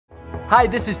Hi,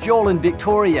 this is Joel and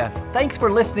Victoria. Thanks for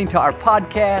listening to our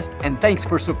podcast, and thanks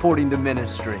for supporting the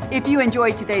ministry. If you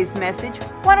enjoyed today's message,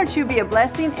 why don't you be a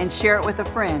blessing and share it with a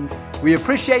friend? We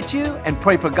appreciate you and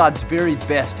pray for God's very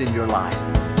best in your life.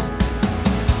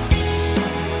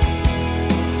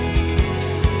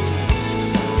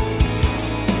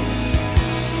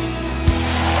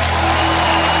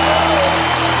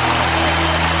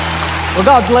 Well,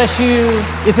 God bless you.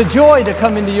 It's a joy to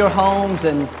come into your homes,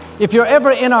 and if you're ever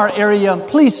in our area,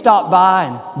 please stop by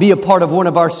and be a part of one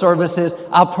of our services.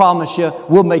 I promise you,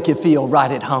 we'll make you feel right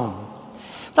at home.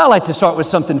 But I'd like to start with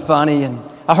something funny, and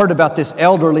I heard about this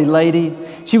elderly lady.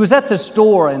 She was at the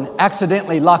store and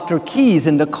accidentally locked her keys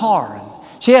in the car.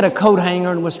 She had a coat hanger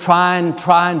and was trying,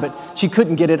 but she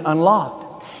couldn't get it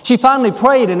unlocked. She finally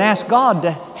prayed and asked God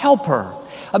to help her.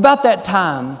 About that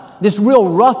time, this real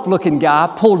rough-looking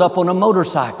guy pulled up on a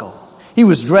motorcycle. He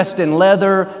was dressed in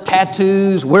leather,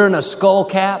 tattoos, wearing a skull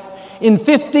cap. In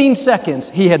 15 seconds,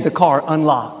 he had the car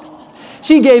unlocked.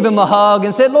 She gave him a hug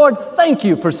and said, "Lord, thank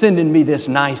you for sending me this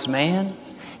nice man."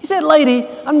 He said, "Lady,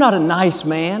 I'm not a nice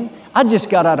man. I just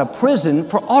got out of prison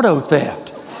for auto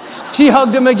theft." She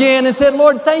hugged him again and said,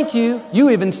 "Lord, thank you. You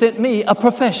even sent me a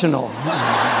professional."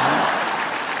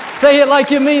 Say it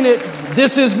like you mean it.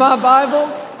 This is my Bible.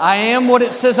 I am what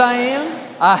it says I am.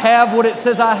 I have what it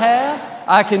says I have.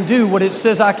 I can do what it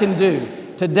says I can do.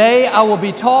 Today I will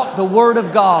be taught the Word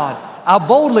of God. I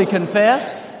boldly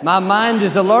confess, my mind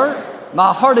is alert,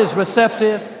 my heart is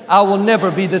receptive, I will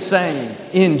never be the same.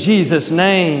 In Jesus'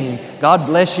 name, God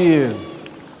bless you.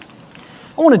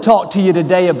 I want to talk to you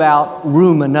today about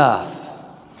room enough.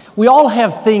 We all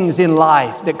have things in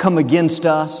life that come against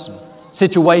us,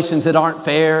 situations that aren't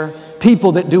fair,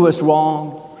 people that do us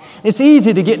wrong. It's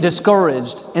easy to get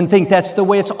discouraged and think that's the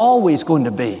way it's always going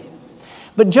to be.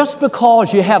 But just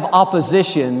because you have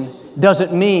opposition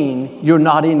doesn't mean you're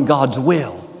not in God's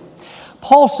will.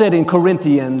 Paul said in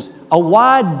Corinthians, a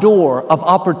wide door of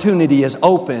opportunity is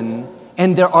open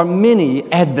and there are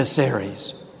many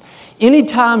adversaries.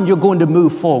 Anytime you're going to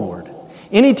move forward,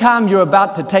 anytime you're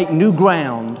about to take new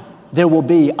ground, there will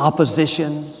be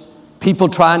opposition, people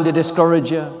trying to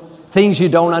discourage you, things you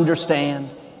don't understand.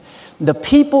 The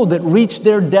people that reach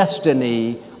their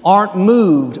destiny aren't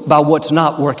moved by what's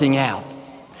not working out.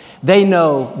 They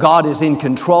know God is in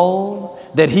control,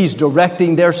 that He's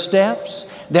directing their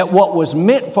steps, that what was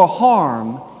meant for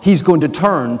harm, He's going to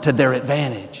turn to their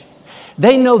advantage.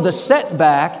 They know the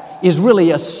setback is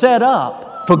really a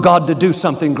setup for God to do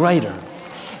something greater.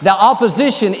 The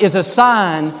opposition is a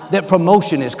sign that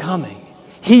promotion is coming,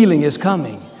 healing is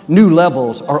coming, new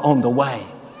levels are on the way.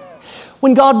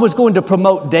 When God was going to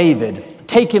promote David,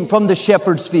 take him from the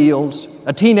shepherd's fields,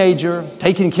 a teenager,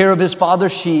 taking care of his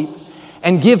father's sheep,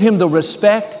 and give him the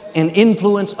respect and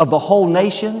influence of the whole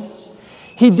nation,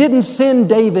 He didn't send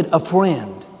David a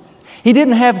friend. He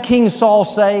didn't have King Saul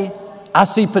say, "I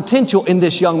see potential in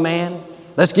this young man.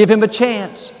 Let's give him a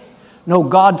chance." No,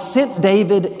 God sent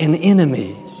David an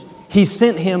enemy. He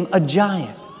sent him a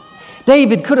giant.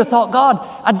 David could have thought, "God,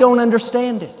 I don't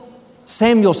understand it.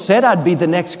 Samuel said I'd be the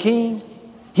next king.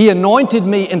 He anointed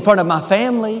me in front of my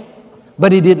family,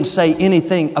 but he didn't say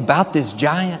anything about this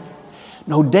giant."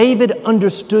 No, David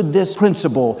understood this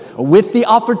principle. With the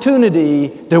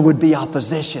opportunity, there would be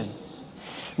opposition.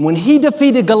 When he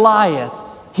defeated Goliath,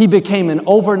 he became an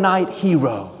overnight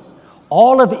hero.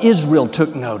 All of Israel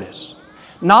took notice,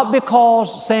 not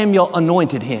because Samuel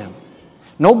anointed him.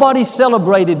 Nobody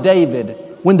celebrated David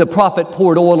when the prophet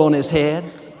poured oil on his head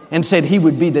and said he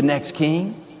would be the next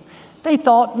king. They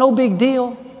thought, no big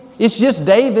deal. It's just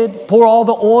David. Pour all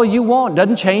the oil you want.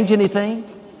 Doesn't change anything.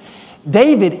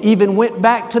 David even went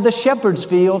back to the shepherd's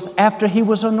fields after he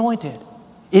was anointed.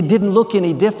 It didn't look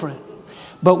any different.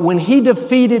 But when he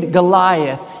defeated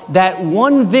Goliath, that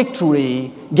one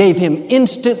victory gave him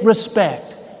instant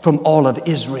respect from all of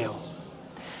Israel.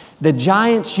 The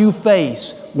giants you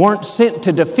face weren't sent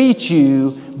to defeat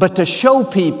you, but to show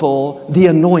people the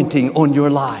anointing on your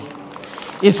life.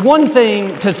 It's one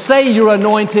thing to say you're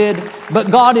anointed, but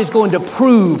God is going to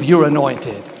prove you're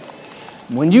anointed.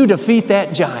 When you defeat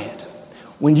that giant,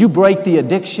 when you break the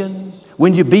addiction,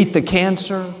 when you beat the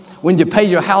cancer, when you pay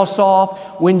your house off,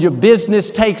 when your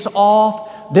business takes off,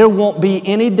 there won't be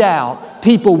any doubt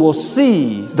people will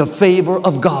see the favor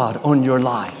of God on your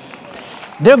life.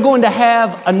 They're going to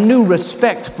have a new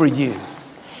respect for you.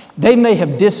 They may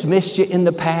have dismissed you in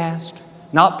the past,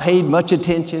 not paid much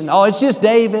attention. Oh, it's just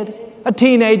David, a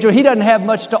teenager. He doesn't have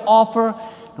much to offer.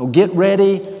 No, get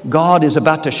ready. God is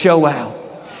about to show out.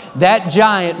 That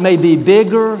giant may be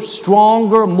bigger,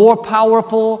 stronger, more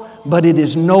powerful, but it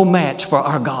is no match for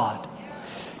our God.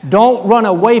 Don't run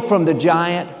away from the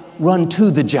giant. run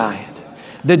to the giant.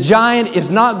 The giant is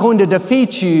not going to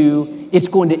defeat you, it's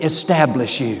going to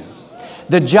establish you.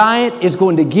 The giant is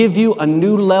going to give you a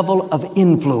new level of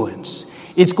influence.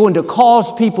 It's going to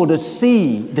cause people to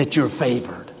see that you're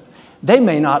favored. They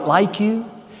may not like you.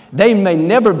 They may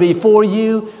never be for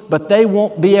you, but they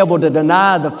won't be able to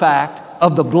deny the fact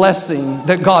of the blessing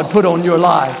that God put on your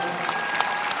life.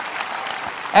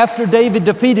 After David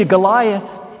defeated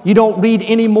Goliath, you don't read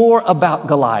any more about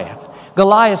Goliath.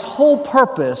 Goliath's whole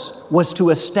purpose was to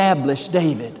establish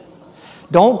David.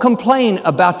 Don't complain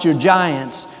about your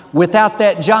giants. Without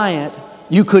that giant,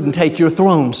 you couldn't take your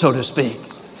throne, so to speak.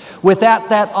 Without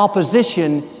that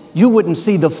opposition, you wouldn't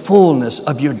see the fullness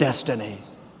of your destiny.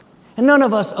 And none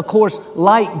of us, of course,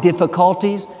 like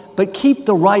difficulties, but keep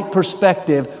the right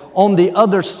perspective. On the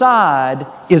other side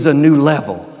is a new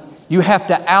level. You have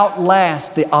to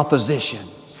outlast the opposition.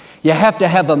 You have to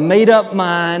have a made-up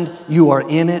mind. You are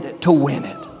in it to win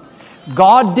it.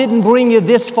 God didn't bring you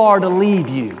this far to leave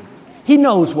you. He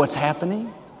knows what's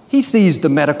happening. He sees the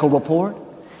medical report.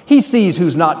 He sees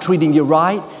who's not treating you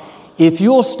right. If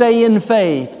you'll stay in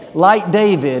faith like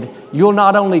David, you'll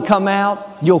not only come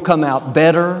out, you'll come out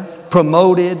better,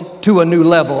 promoted to a new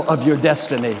level of your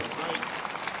destiny.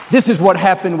 This is what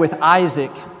happened with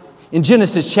Isaac. In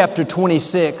Genesis chapter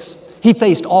 26, he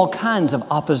faced all kinds of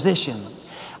opposition.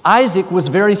 Isaac was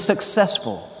very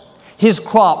successful. His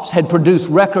crops had produced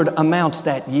record amounts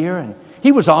that year, and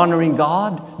he was honoring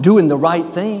God, doing the right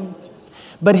thing.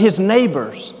 But his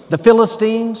neighbors, the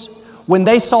Philistines, when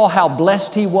they saw how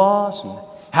blessed he was and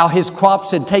how his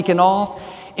crops had taken off,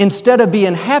 instead of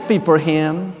being happy for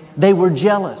him, they were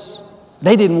jealous.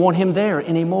 They didn't want him there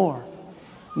anymore.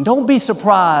 And don't be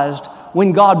surprised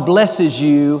when God blesses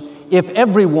you if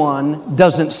everyone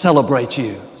doesn't celebrate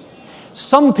you.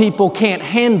 Some people can't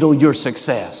handle your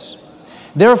success.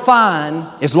 They're fine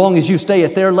as long as you stay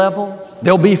at their level.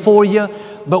 They'll be for you.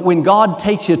 But when God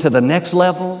takes you to the next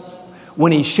level,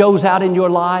 when He shows out in your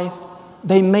life,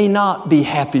 they may not be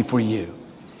happy for you.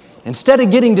 Instead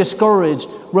of getting discouraged,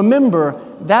 remember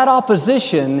that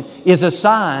opposition is a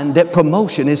sign that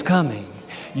promotion is coming.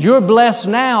 You're blessed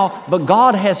now, but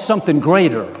God has something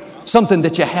greater, something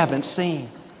that you haven't seen.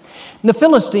 And the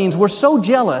Philistines were so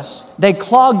jealous, they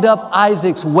clogged up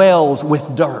Isaac's wells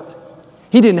with dirt.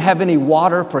 He didn't have any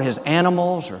water for his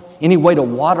animals or any way to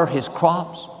water his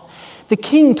crops. The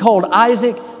king told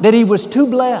Isaac that he was too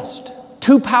blessed,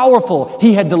 too powerful.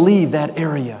 He had to leave that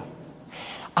area.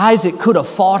 Isaac could have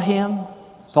fought him,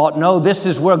 thought, no, this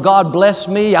is where God blessed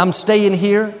me. I'm staying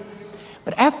here.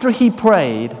 But after he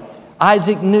prayed,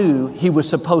 Isaac knew he was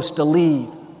supposed to leave.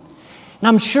 And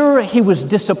I'm sure he was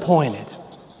disappointed.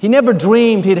 He never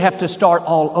dreamed he'd have to start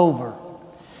all over.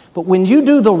 But when you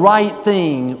do the right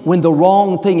thing, when the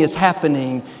wrong thing is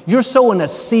happening, you're sowing a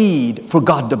seed for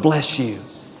God to bless you.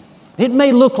 It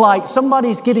may look like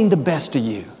somebody's getting the best of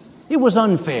you. It was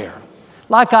unfair.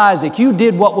 Like Isaac, you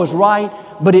did what was right,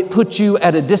 but it put you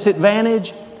at a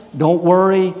disadvantage. Don't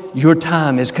worry, your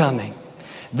time is coming.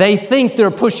 They think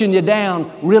they're pushing you down.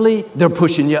 Really, they're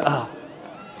pushing you up.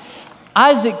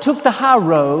 Isaac took the high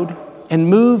road and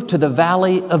moved to the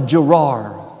valley of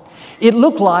Gerar. It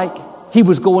looked like he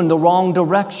was going the wrong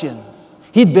direction.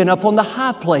 He'd been up on the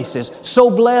high places, so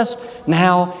blessed.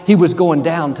 Now he was going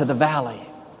down to the valley.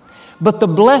 But the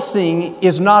blessing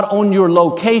is not on your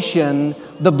location.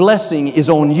 The blessing is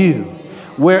on you.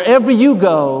 Wherever you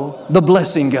go, the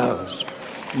blessing goes.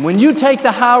 When you take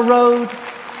the high road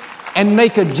and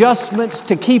make adjustments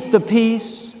to keep the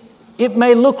peace, it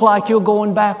may look like you're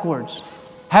going backwards,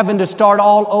 having to start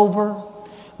all over.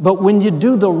 But when you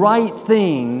do the right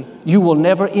thing, you will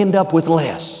never end up with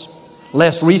less.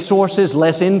 Less resources,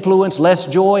 less influence, less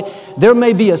joy. There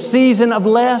may be a season of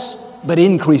less, but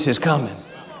increase is coming.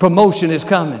 Promotion is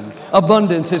coming.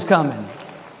 Abundance is coming.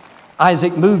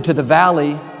 Isaac moved to the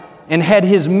valley and had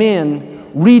his men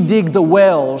redig the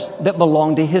wells that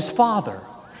belonged to his father.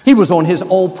 He was on his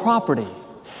old property.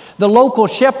 The local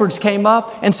shepherds came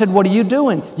up and said, "What are you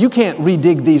doing? You can't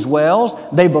redig these wells.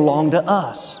 They belong to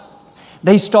us."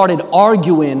 They started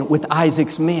arguing with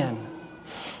Isaac's men.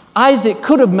 Isaac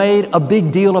could have made a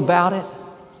big deal about it.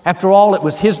 After all, it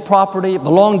was his property. It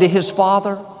belonged to his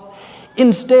father.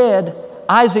 Instead,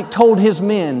 Isaac told his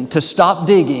men to stop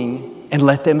digging and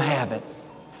let them have it.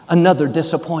 Another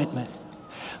disappointment.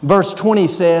 Verse 20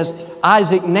 says,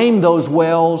 Isaac named those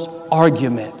wells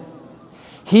Argument.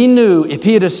 He knew if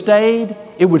he had stayed,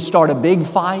 it would start a big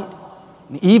fight.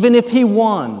 Even if he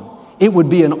won, it would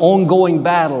be an ongoing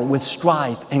battle with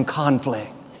strife and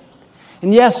conflict.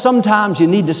 And yes, sometimes you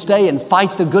need to stay and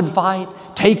fight the good fight,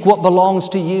 take what belongs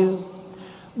to you.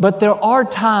 But there are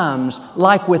times,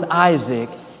 like with Isaac,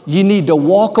 you need to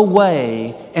walk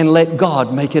away and let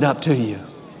God make it up to you.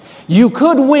 You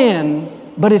could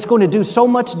win, but it's going to do so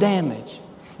much damage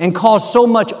and cause so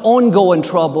much ongoing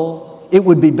trouble, it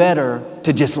would be better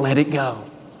to just let it go.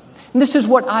 And this is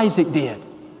what Isaac did.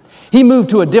 He moved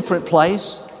to a different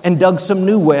place and dug some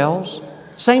new wells.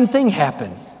 Same thing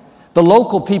happened. The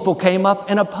local people came up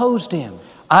and opposed him.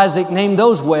 Isaac named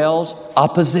those wells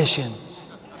opposition.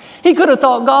 He could have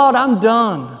thought, God, I'm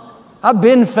done. I've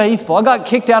been faithful. I got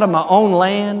kicked out of my own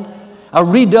land. I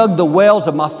redug the wells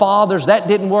of my fathers. That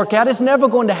didn't work out. It's never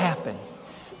going to happen.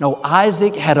 No,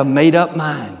 Isaac had a made-up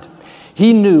mind.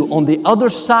 He knew on the other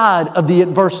side of the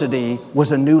adversity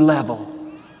was a new level.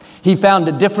 He found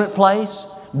a different place,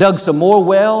 dug some more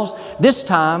wells. This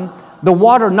time, the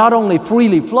water not only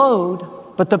freely flowed,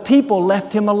 but the people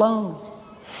left him alone.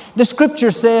 The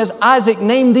scripture says Isaac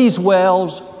named these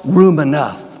wells Room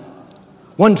Enough.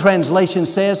 One translation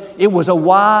says it was a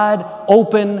wide,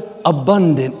 open,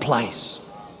 abundant place.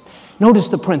 Notice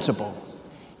the principle.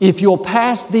 If you'll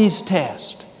pass these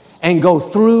tests and go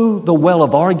through the well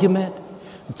of argument,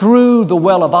 through the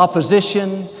well of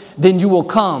opposition, then you will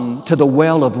come to the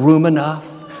well of room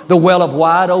enough, the well of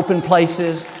wide open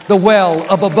places, the well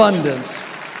of abundance.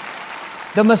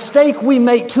 The mistake we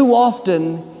make too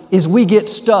often is we get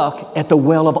stuck at the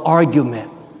well of argument,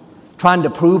 trying to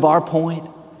prove our point,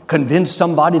 convince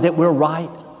somebody that we're right.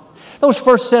 Those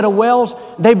first set of wells,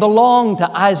 they belonged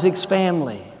to Isaac's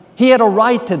family. He had a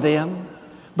right to them,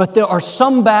 but there are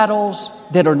some battles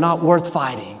that are not worth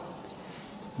fighting.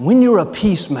 When you're a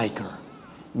peacemaker,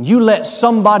 you let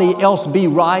somebody else be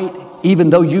right, even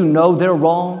though you know they're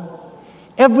wrong,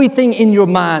 everything in your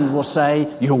mind will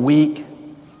say, you're weak,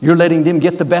 you're letting them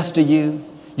get the best of you,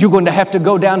 you're going to have to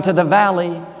go down to the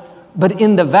valley. But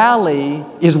in the valley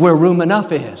is where room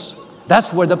enough is.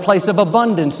 That's where the place of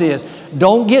abundance is.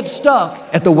 Don't get stuck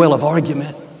at the well of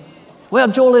argument.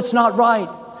 Well, Joel, it's not right.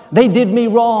 They did me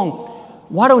wrong.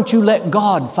 Why don't you let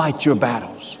God fight your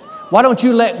battles? Why don't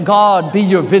you let God be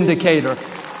your vindicator?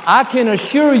 I can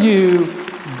assure you,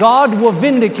 God will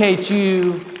vindicate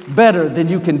you better than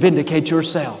you can vindicate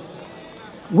yourself.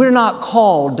 We're not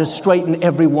called to straighten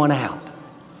everyone out.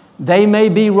 They may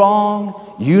be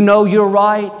wrong, you know you're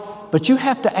right, but you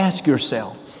have to ask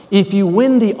yourself, if you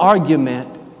win the argument,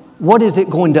 what is it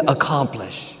going to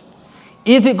accomplish?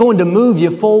 Is it going to move you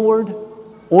forward,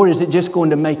 or is it just going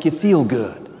to make you feel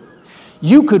good?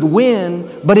 You could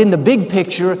win, but in the big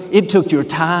picture, it took your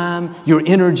time, your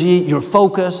energy, your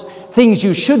focus, things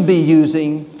you should be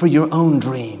using for your own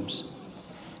dreams.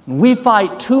 We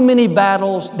fight too many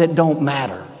battles that don't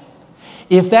matter.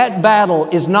 If that battle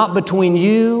is not between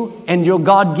you and your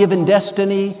God-given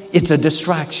destiny, it's a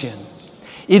distraction.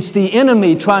 It's the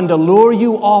enemy trying to lure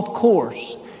you off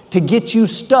course to get you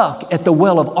stuck at the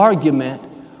well of argument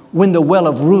when the well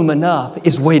of room enough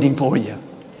is waiting for you.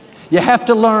 You have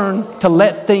to learn to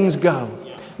let things go.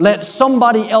 Let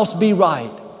somebody else be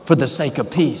right for the sake of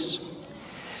peace.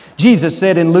 Jesus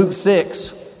said in Luke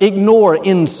 6, ignore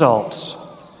insults.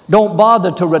 Don't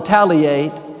bother to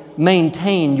retaliate.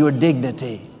 Maintain your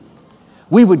dignity.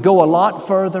 We would go a lot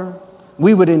further.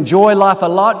 We would enjoy life a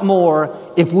lot more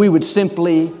if we would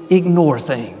simply ignore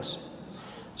things.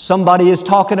 Somebody is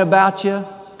talking about you.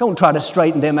 Don't try to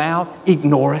straighten them out.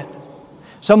 Ignore it.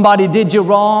 Somebody did you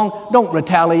wrong. Don't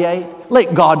retaliate.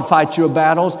 Let God fight your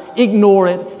battles. Ignore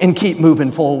it and keep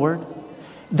moving forward.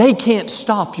 They can't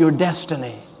stop your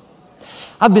destiny.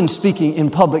 I've been speaking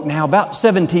in public now about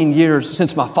 17 years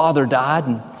since my father died.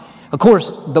 And of course,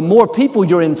 the more people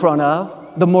you're in front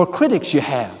of, the more critics you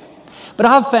have. But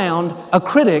I've found a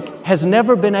critic has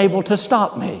never been able to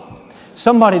stop me.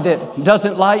 Somebody that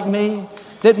doesn't like me,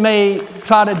 that may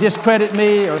try to discredit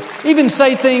me or even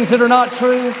say things that are not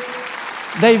true,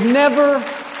 they've never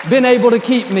been able to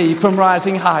keep me from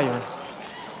rising higher.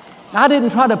 I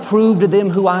didn't try to prove to them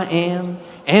who I am,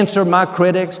 answer my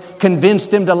critics, convince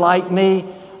them to like me.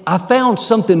 I found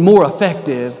something more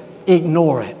effective.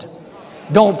 Ignore it.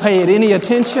 Don't pay it any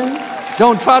attention.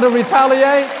 Don't try to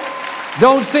retaliate.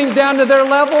 Don't sink down to their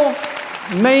level.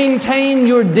 Maintain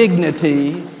your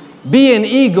dignity. Be an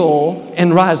eagle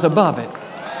and rise above it.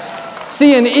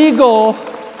 See, an eagle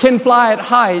can fly at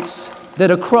heights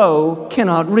that a crow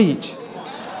cannot reach.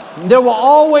 There will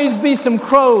always be some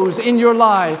crows in your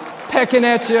life pecking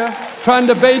at you, trying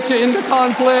to bait you into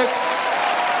conflict.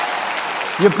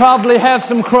 You probably have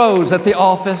some crows at the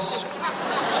office.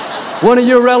 One of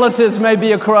your relatives may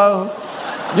be a crow.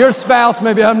 Your spouse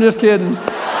may be, I'm just kidding.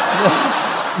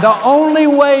 The only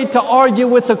way to argue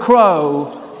with the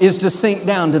crow is to sink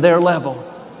down to their level.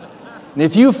 And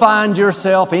if you find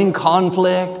yourself in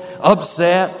conflict,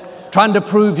 upset, trying to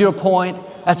prove your point,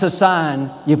 That's a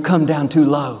sign you've come down too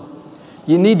low.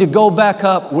 You need to go back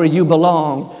up where you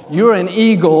belong. You're an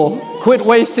eagle. Quit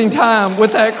wasting time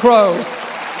with that crow.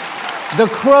 The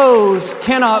crows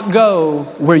cannot go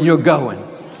where you're going.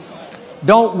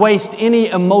 Don't waste any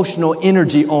emotional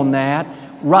energy on that.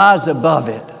 Rise above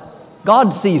it. God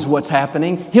sees what's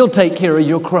happening. He'll take care of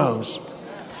your crows.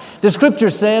 The scripture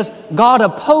says God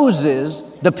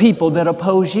opposes the people that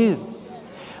oppose you.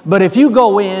 But if you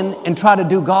go in and try to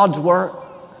do God's work,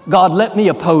 God, let me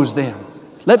oppose them.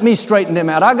 Let me straighten them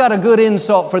out. I got a good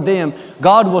insult for them.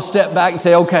 God will step back and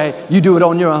say, okay, you do it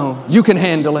on your own. You can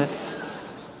handle it.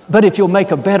 But if you'll make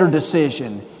a better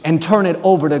decision and turn it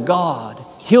over to God,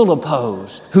 He'll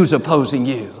oppose who's opposing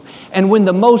you. And when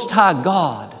the Most High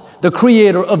God, the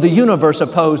Creator of the universe,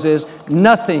 opposes,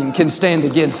 nothing can stand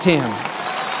against Him.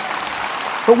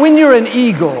 But when you're an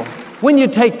eagle, when you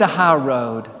take the high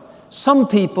road, some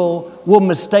people will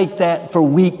mistake that for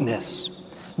weakness.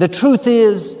 The truth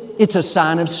is, it's a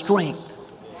sign of strength.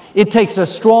 It takes a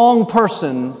strong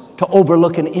person to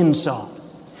overlook an insult.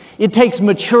 It takes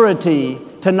maturity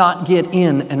to not get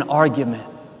in an argument.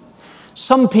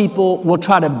 Some people will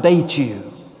try to bait you.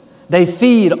 They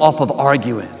feed off of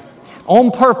arguing.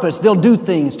 On purpose, they'll do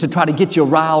things to try to get you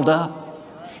riled up.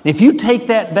 If you take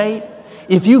that bait,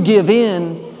 if you give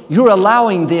in, you're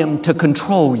allowing them to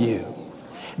control you.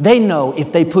 They know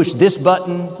if they push this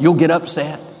button, you'll get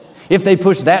upset. If they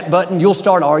push that button, you'll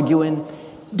start arguing.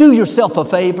 Do yourself a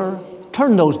favor.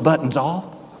 Turn those buttons off.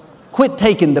 Quit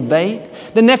taking the bait.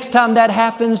 The next time that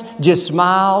happens, just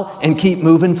smile and keep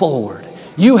moving forward.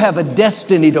 You have a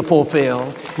destiny to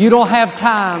fulfill. You don't have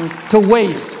time to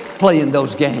waste playing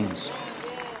those games.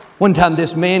 One time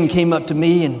this man came up to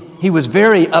me and he was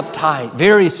very uptight,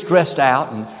 very stressed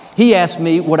out, and he asked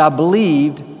me what I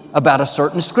believed about a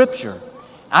certain scripture.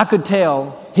 I could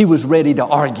tell he was ready to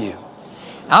argue.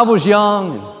 I was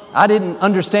young and I didn't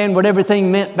understand what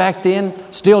everything meant back then,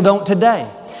 still don't today.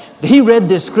 But he read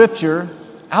this scripture.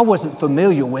 I wasn't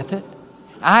familiar with it.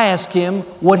 I asked him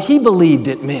what he believed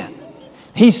it meant.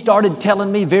 He started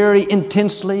telling me very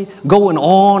intensely, going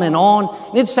on and on.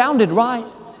 It sounded right.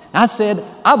 I said,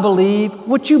 I believe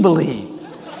what you believe.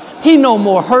 He no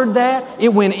more heard that.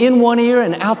 It went in one ear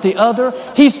and out the other.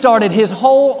 He started his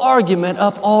whole argument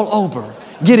up all over,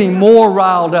 getting more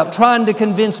riled up, trying to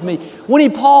convince me. When he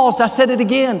paused, I said it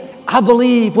again. I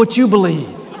believe what you believe.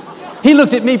 He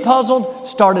looked at me puzzled,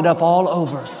 started up all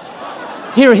over.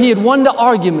 Here he had won the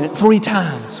argument 3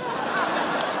 times.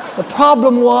 The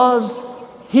problem was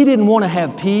he didn't want to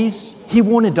have peace. He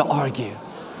wanted to argue.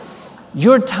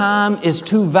 Your time is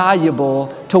too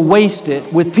valuable to waste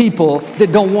it with people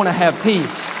that don't want to have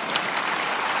peace.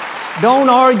 Don't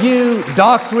argue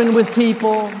doctrine with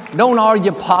people. Don't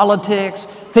argue politics,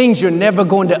 things you're never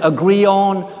going to agree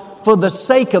on. For the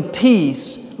sake of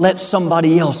peace, let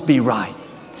somebody else be right.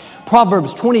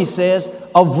 Proverbs 20 says,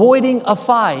 avoiding a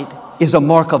fight is a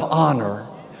mark of honor.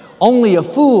 Only a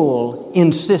fool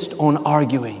insists on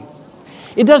arguing.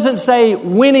 It doesn't say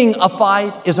winning a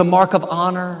fight is a mark of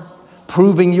honor,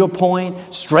 proving your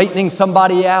point, straightening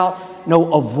somebody out.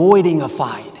 No, avoiding a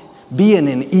fight, being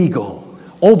an eagle,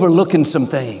 overlooking some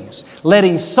things,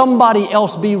 letting somebody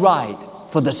else be right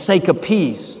for the sake of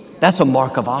peace, that's a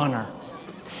mark of honor.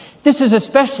 This is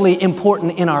especially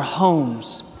important in our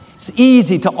homes. It's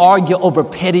easy to argue over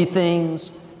petty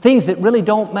things, things that really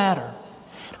don't matter.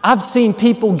 I've seen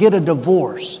people get a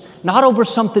divorce, not over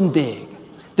something big.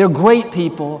 They're great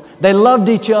people. They loved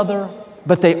each other,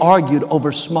 but they argued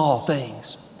over small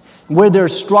things. Where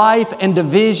there's strife and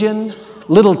division,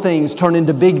 little things turn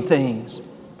into big things.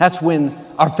 That's when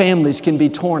our families can be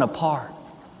torn apart.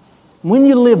 When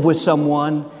you live with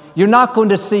someone, you're not going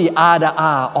to see eye to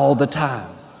eye all the time.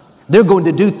 They're going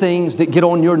to do things that get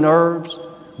on your nerves,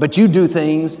 but you do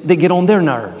things that get on their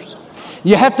nerves.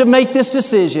 You have to make this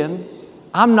decision.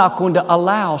 I'm not going to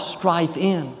allow strife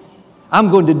in. I'm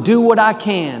going to do what I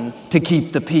can to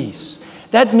keep the peace.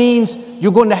 That means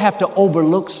you're going to have to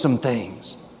overlook some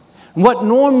things. What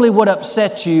normally would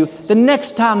upset you, the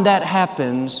next time that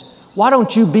happens, why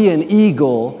don't you be an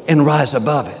eagle and rise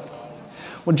above it?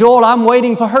 Well, Joel, I'm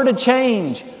waiting for her to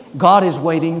change. God is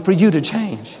waiting for you to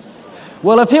change.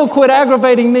 Well, if He'll quit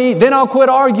aggravating me, then I'll quit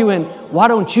arguing. Why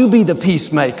don't you be the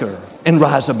peacemaker and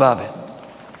rise above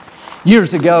it?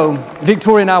 Years ago,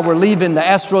 Victoria and I were leaving the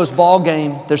Astros ball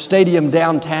game, their stadium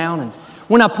downtown. And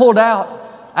when I pulled out,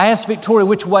 I asked Victoria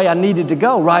which way I needed to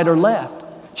go, right or left.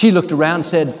 She looked around and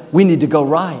said, we need to go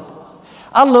right.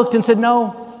 I looked and said,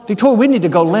 no, Victoria, we need to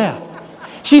go left.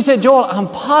 She said, Joel, I'm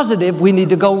positive we need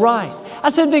to go right.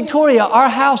 I said, Victoria, our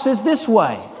house is this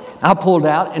way. I pulled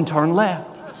out and turned left.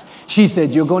 She said,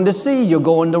 you're going to see, you're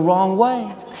going the wrong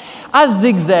way. I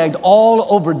zigzagged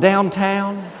all over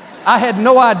downtown. I had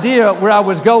no idea where I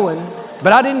was going,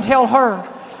 but I didn't tell her.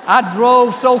 I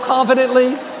drove so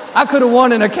confidently, I could have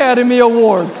won an Academy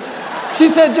Award. She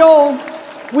said, Joel,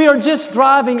 we are just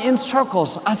driving in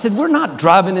circles. I said, we're not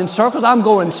driving in circles. I'm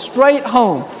going straight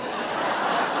home.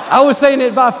 I was saying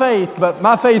it by faith, but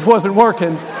my faith wasn't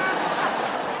working.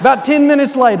 About 10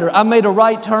 minutes later, I made a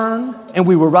right turn, and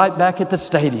we were right back at the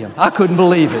stadium. I couldn't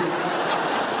believe it.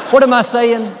 What am I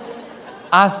saying?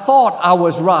 I thought I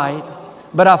was right,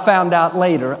 but I found out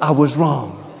later I was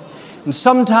wrong. And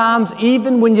sometimes,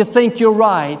 even when you think you're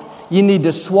right, you need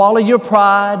to swallow your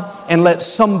pride and let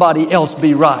somebody else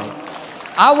be right.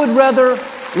 I would rather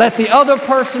let the other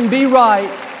person be right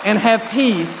and have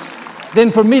peace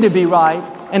than for me to be right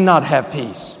and not have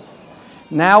peace.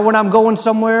 Now when I'm going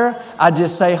somewhere, I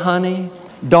just say, honey,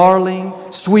 darling,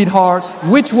 sweetheart,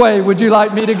 which way would you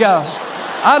like me to go?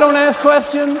 I don't ask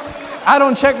questions. I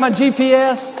don't check my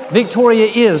GPS. Victoria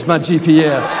is my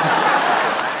GPS.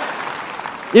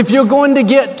 If you're going to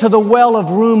get to the well of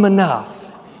room enough,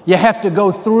 you have to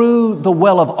go through the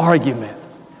well of argument,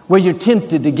 where you're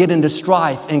tempted to get into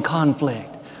strife and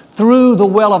conflict, through the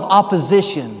well of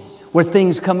opposition, where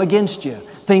things come against you,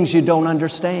 things you don't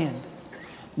understand.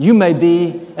 You may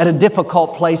be at a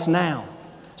difficult place now.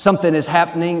 Something is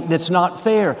happening that's not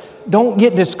fair. Don't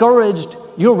get discouraged.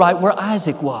 You're right where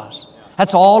Isaac was.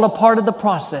 That's all a part of the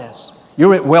process.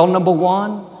 You're at well number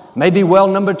 1, maybe well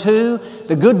number 2.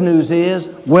 The good news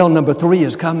is well number 3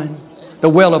 is coming. The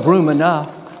well of room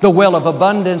enough, the well of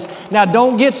abundance. Now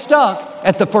don't get stuck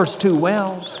at the first 2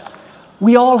 wells.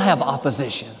 We all have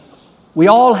opposition. We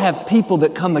all have people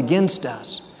that come against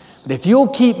us. But if you'll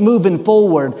keep moving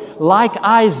forward like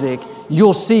Isaac,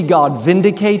 you'll see God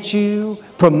vindicate you,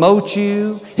 promote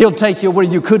you. He'll take you where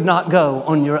you could not go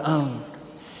on your own.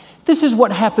 This is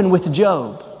what happened with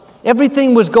Job.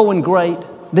 Everything was going great,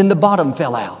 then the bottom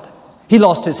fell out. He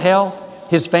lost his health,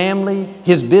 his family,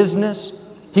 his business.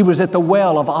 He was at the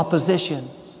well of opposition.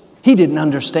 He didn't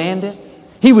understand it.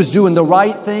 He was doing the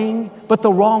right thing, but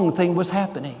the wrong thing was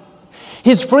happening.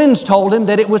 His friends told him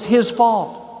that it was his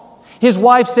fault. His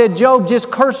wife said, Job,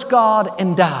 just curse God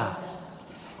and die.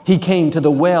 He came to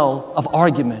the well of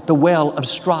argument, the well of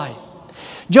strife.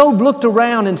 Job looked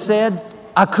around and said,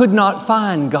 I could not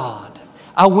find God.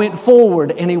 I went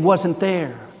forward and He wasn't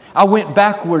there. I went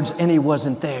backwards and He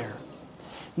wasn't there.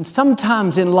 And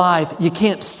sometimes in life, you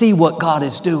can't see what God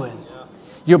is doing.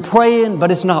 You're praying,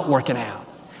 but it's not working out.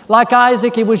 Like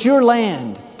Isaac, it was your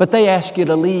land, but they asked you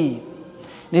to leave.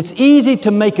 And it's easy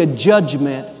to make a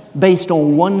judgment based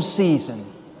on one season,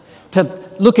 to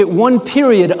look at one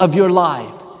period of your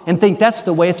life and think that's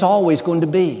the way it's always going to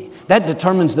be. That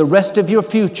determines the rest of your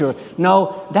future.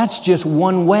 No, that's just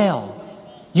one well.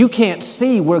 You can't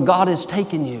see where God is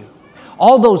taking you.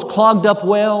 All those clogged up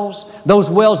wells, those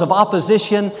wells of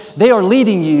opposition, they are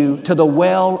leading you to the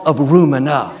well of room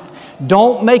enough.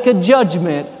 Don't make a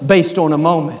judgment based on a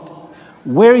moment.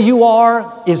 Where you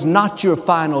are is not your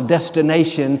final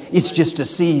destination. It's just a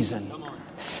season.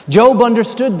 Job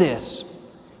understood this.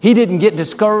 He didn't get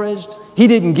discouraged. He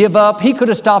didn't give up. He could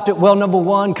have stopped at well number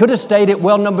 1, could have stayed at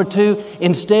well number 2.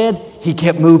 Instead, he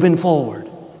kept moving forward.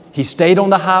 He stayed on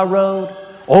the high road,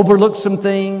 overlooked some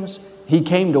things. He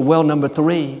came to well number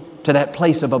 3, to that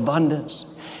place of abundance.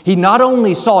 He not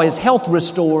only saw his health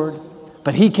restored,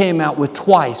 but he came out with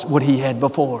twice what he had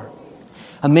before.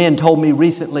 A man told me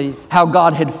recently how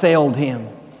God had failed him.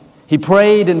 He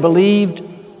prayed and believed,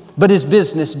 but his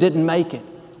business didn't make it.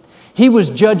 He was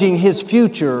judging his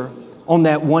future on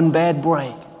that one bad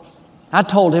break. I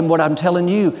told him what I'm telling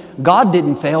you. God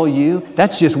didn't fail you.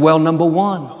 That's just well number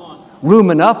 1. Room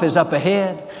enough is up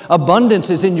ahead. Abundance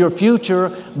is in your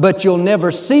future, but you'll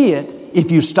never see it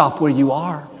if you stop where you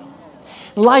are.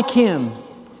 Like him,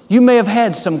 you may have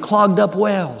had some clogged up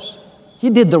wells. You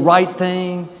did the right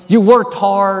thing. You worked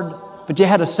hard, but you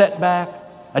had a setback,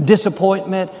 a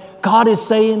disappointment. God is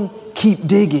saying, keep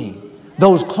digging.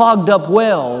 Those clogged up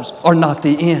wells are not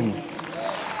the end.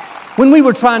 When we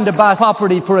were trying to buy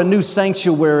property for a new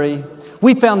sanctuary,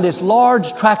 we found this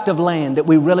large tract of land that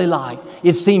we really liked.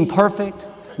 It seemed perfect.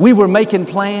 We were making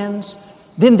plans.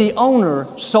 Then the owner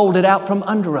sold it out from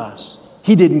under us.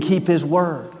 He didn't keep his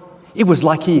word. It was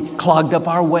like he clogged up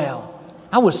our well.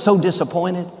 I was so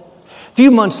disappointed. A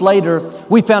few months later,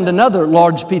 we found another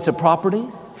large piece of property.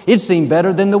 It seemed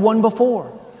better than the one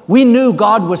before. We knew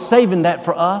God was saving that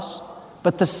for us,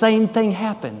 but the same thing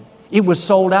happened. It was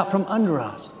sold out from under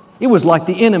us. It was like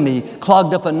the enemy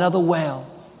clogged up another well.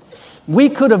 We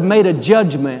could have made a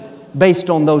judgment based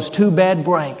on those 2 bad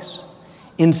breaks.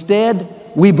 Instead,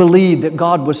 we believed that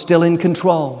God was still in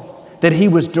control, that He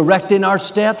was directing our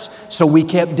steps, so we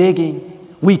kept digging.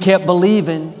 We kept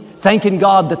believing, thanking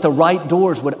God that the right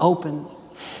doors would open.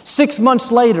 6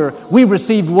 months later, we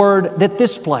received word that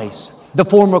this place, the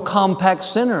former Compact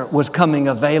Center, was coming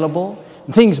available.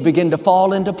 Things began to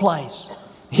fall into place.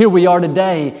 Here we are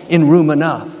today in room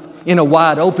enough, in a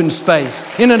wide open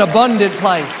space, in an abundant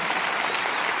place.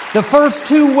 The first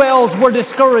 2 wells were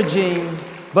discouraging,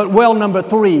 but well number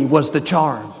 3 was the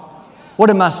charm. What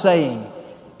am I saying?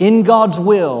 In God's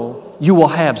will, you will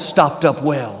have stopped up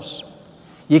wells.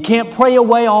 You can't pray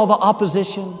away all the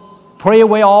opposition, pray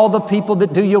away all the people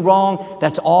that do you wrong.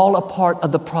 That's all a part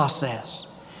of the process.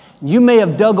 You may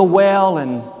have dug a well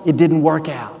and it didn't work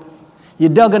out. You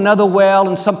dug another well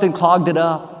and something clogged it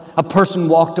up. A person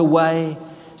walked away.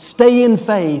 Stay in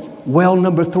faith. Well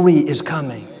number 3 is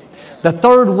coming. The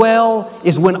third well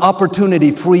is when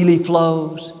opportunity freely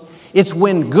flows. It's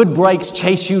when good breaks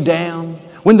chase you down,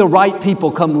 when the right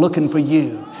people come looking for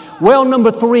you. Well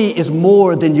number 3 is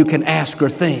more than you can ask or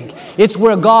think. It's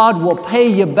where God will pay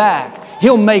you back.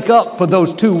 He'll make up for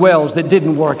those 2 wells that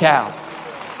didn't work out.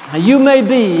 Now you may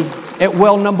be at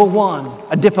well number 1,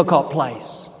 a difficult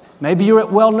place. Maybe you're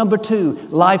at well number 2,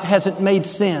 life hasn't made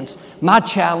sense. My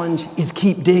challenge is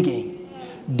keep digging.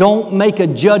 Don't make a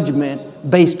judgment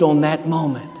based on that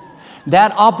moment.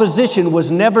 That opposition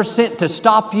was never sent to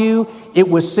stop you. It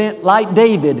was sent, like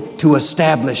David, to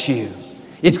establish you.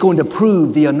 It's going to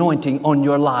prove the anointing on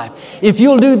your life. If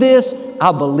you'll do this,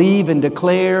 I believe and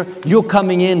declare you're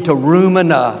coming into room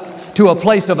enough, to a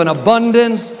place of an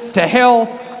abundance, to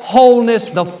health, wholeness,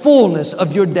 the fullness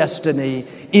of your destiny.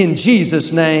 In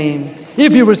Jesus' name.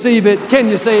 If you receive it, can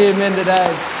you say amen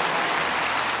today?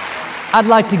 I'd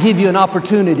like to give you an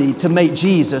opportunity to make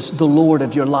Jesus the Lord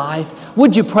of your life.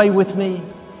 Would you pray with me?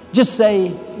 Just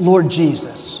say, Lord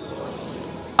Jesus,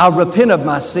 I repent of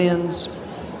my sins.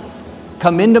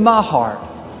 Come into my heart.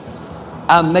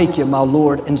 I make you my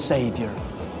Lord and Savior.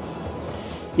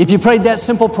 If you prayed that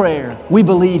simple prayer, we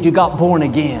believe you got born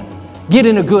again. Get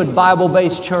in a good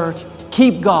Bible-based church.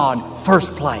 Keep God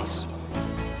first place.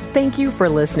 Thank you for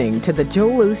listening to the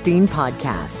Joel Osteen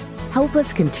Podcast. Help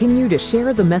us continue to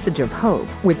share the message of hope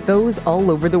with those all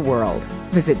over the world.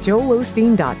 Visit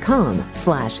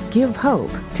joelosteen.com/give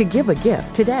hope to give a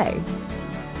gift today.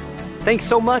 Thanks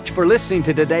so much for listening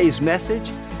to today's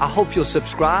message. I hope you'll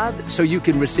subscribe so you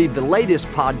can receive the latest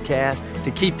podcast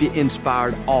to keep you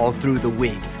inspired all through the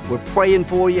week. We're praying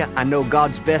for you. I know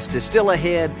God's best is still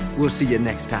ahead. We'll see you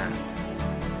next time.